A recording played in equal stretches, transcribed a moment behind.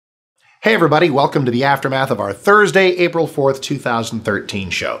Hey everybody, welcome to the aftermath of our Thursday, April 4th, 2013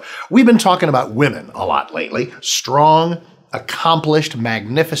 show. We've been talking about women a lot lately. Strong, accomplished,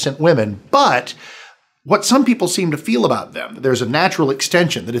 magnificent women, but what some people seem to feel about them, that there's a natural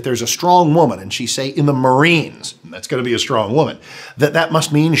extension, that if there's a strong woman, and she's, say, in the Marines, and that's going to be a strong woman, that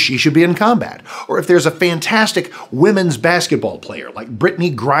must mean she should be in combat. Or if there's a fantastic women's basketball player like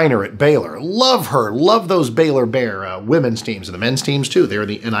Brittney Griner at Baylor, love her, love those Baylor Bear women's teams, and the men's teams too. They're in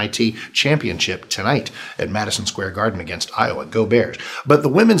the NIT championship tonight at Madison Square Garden against Iowa. Go Bears. But the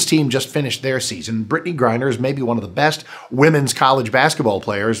women's team just finished their season. Brittney Griner is maybe one of the best women's college basketball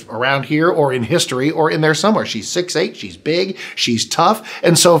players around here or in history or in there somewhere. She's 6'8", she's big, she's tough.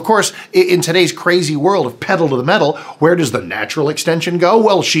 And so, of course, in today's crazy world of pedal to the metal, where does the natural extension go?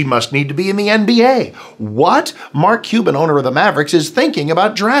 Well, she must need to be in the NBA. What? Mark Cuban, owner of the Mavericks, is thinking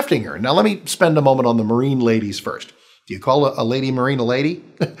about drafting her. Now, let me spend a moment on the Marine ladies first. Do you call a lady Marine a lady?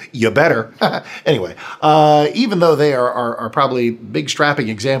 You better. Anyway, even though they are probably big strapping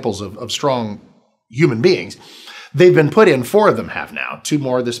examples of strong human beings, they've been put in, 4 of them have now, 2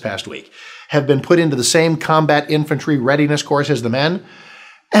 more this past week, have been put into the same combat infantry readiness course as the men,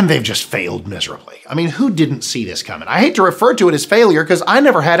 and they've just failed miserably. I mean, who didn't see this coming? I hate to refer to it as failure because I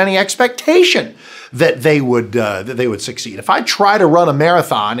never had any expectation that they would succeed. If I try to run a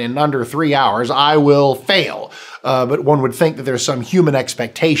marathon in under 3 hours, I will fail. But one would think that there's some human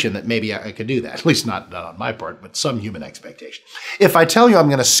expectation that maybe I could do that. At least not on my part, but some human expectation. If I tell you I'm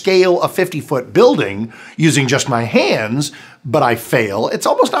going to scale a 50-foot building using just my hands, but I fail, it's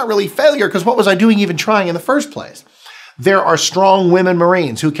almost not really failure because what was I doing even trying in the first place? There are strong women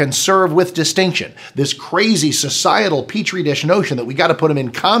Marines who can serve with distinction. This crazy societal petri dish notion that we got to put them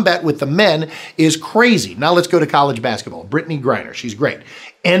in combat with the men is crazy. Now let's go to college basketball. Brittney Griner, she's great.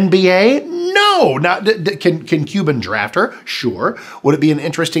 NBA? No. Not, can Cuban draft her? Sure. Would it be an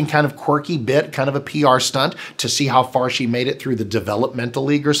interesting kind of quirky bit, kind of a PR stunt to see how far she made it through the developmental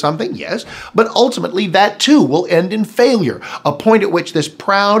league or something? Yes. But ultimately that too will end in failure, a point at which this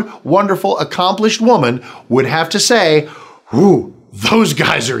proud, wonderful, accomplished woman would have to say, "Whew, those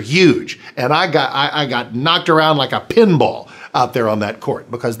guys are huge." And I got knocked around like a pinball out there on that court,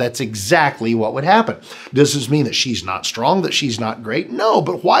 because that's exactly what would happen. Does this mean that she's not strong, that she's not great? No,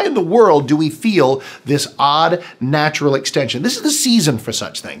 but why in the world do we feel this odd natural extension? This is the season for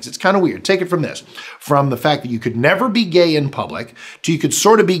such things. It's kind of weird. Take it from this. From the fact that you could never be gay in public, to you could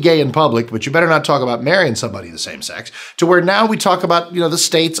sort of be gay in public, but you better not talk about marrying somebody of the same sex, to where now we talk about, the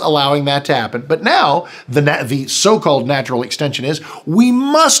states allowing that to happen. But now the so-called natural extension is we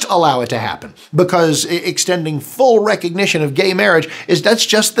must allow it to happen, because extending full recognition of gay marriage that's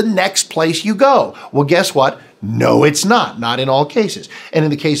just the next place you go. Well, guess what? No, it's not in all cases. And in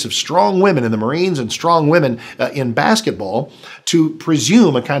the case of strong women in the Marines and strong women in basketball, to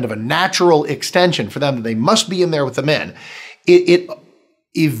presume a kind of a natural extension for them that they must be in there with the men, it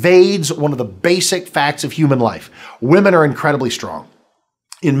evades one of the basic facts of human life. Women are incredibly strong,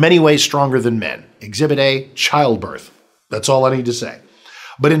 in many ways stronger than men. Exhibit A, childbirth. That's all I need to say.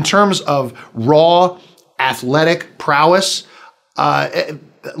 But in terms of raw athletic prowess,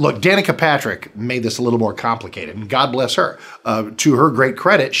 look, Danica Patrick made this a little more complicated, and God bless her. To her great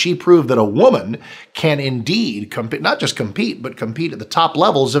credit, she proved that a woman can indeed compete, not just compete, but compete at the top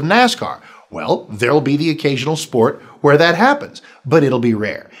levels of NASCAR. Well, there'll be the occasional sport where that happens, but it'll be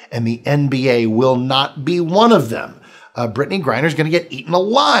rare, and the NBA will not be one of them. Brittney Griner's going to get eaten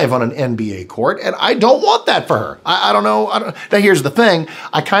alive on an NBA court, and I don't want that for her. I don't know. Now, here's the thing.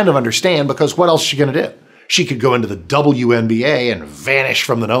 I kind of understand, because what else is she going to do? She could go into the WNBA and vanish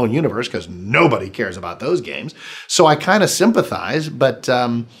from the known universe because nobody cares about those games. So I kind of sympathize, but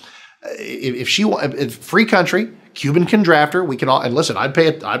if she wants, free country, Cuban can draft her. We can all, and listen, I'd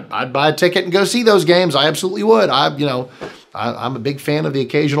buy a ticket and go see those games. I absolutely would. I'm a big fan of the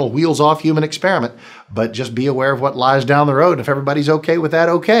occasional wheels-off human experiment, but just be aware of what lies down the road. And if everybody's okay with that,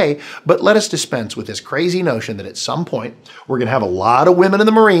 okay. But let us dispense with this crazy notion that at some point we're going to have a lot of women in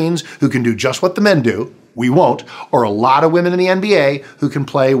the Marines who can do just what the men do. We won't. Or a lot of women in the NBA who can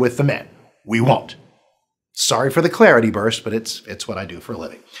play with the men. We won't. Sorry for the clarity burst, but it's what I do for a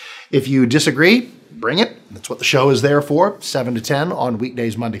living. If you disagree, bring it. That's what the show is there for, 7 to 10 on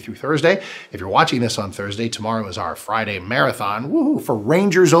weekdays, Monday through Thursday. If you're watching this on Thursday, tomorrow is our Friday marathon. Woohoo, for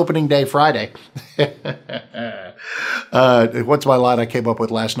Rangers opening day Friday. What's my line I came up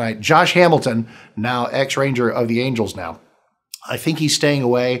with last night? Josh Hamilton, now ex-Ranger of the Angels now. I think he's staying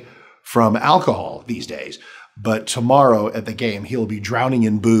away from alcohol these days, but tomorrow at the game, he'll be drowning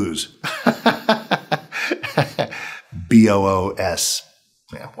in booze. BOOS.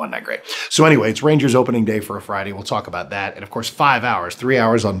 Yeah, wasn't that great? So anyway, it's Rangers opening day for a Friday. We'll talk about that. And of course, 5 hours, 3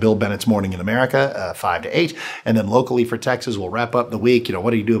 hours on Bill Bennett's Morning in America, 5 to 8. And then locally for Texas, we'll wrap up the week. You know,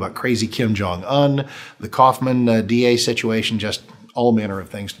 what do you do about crazy Kim Jong-un, the Kaufman DA situation, just all manner of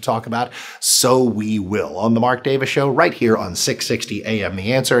things to talk about. So we will on the Mark Davis Show right here on 660 AM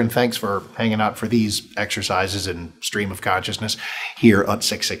The Answer. And thanks for hanging out for these exercises in stream of consciousness here on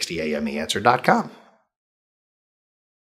 660amtheanswer.com.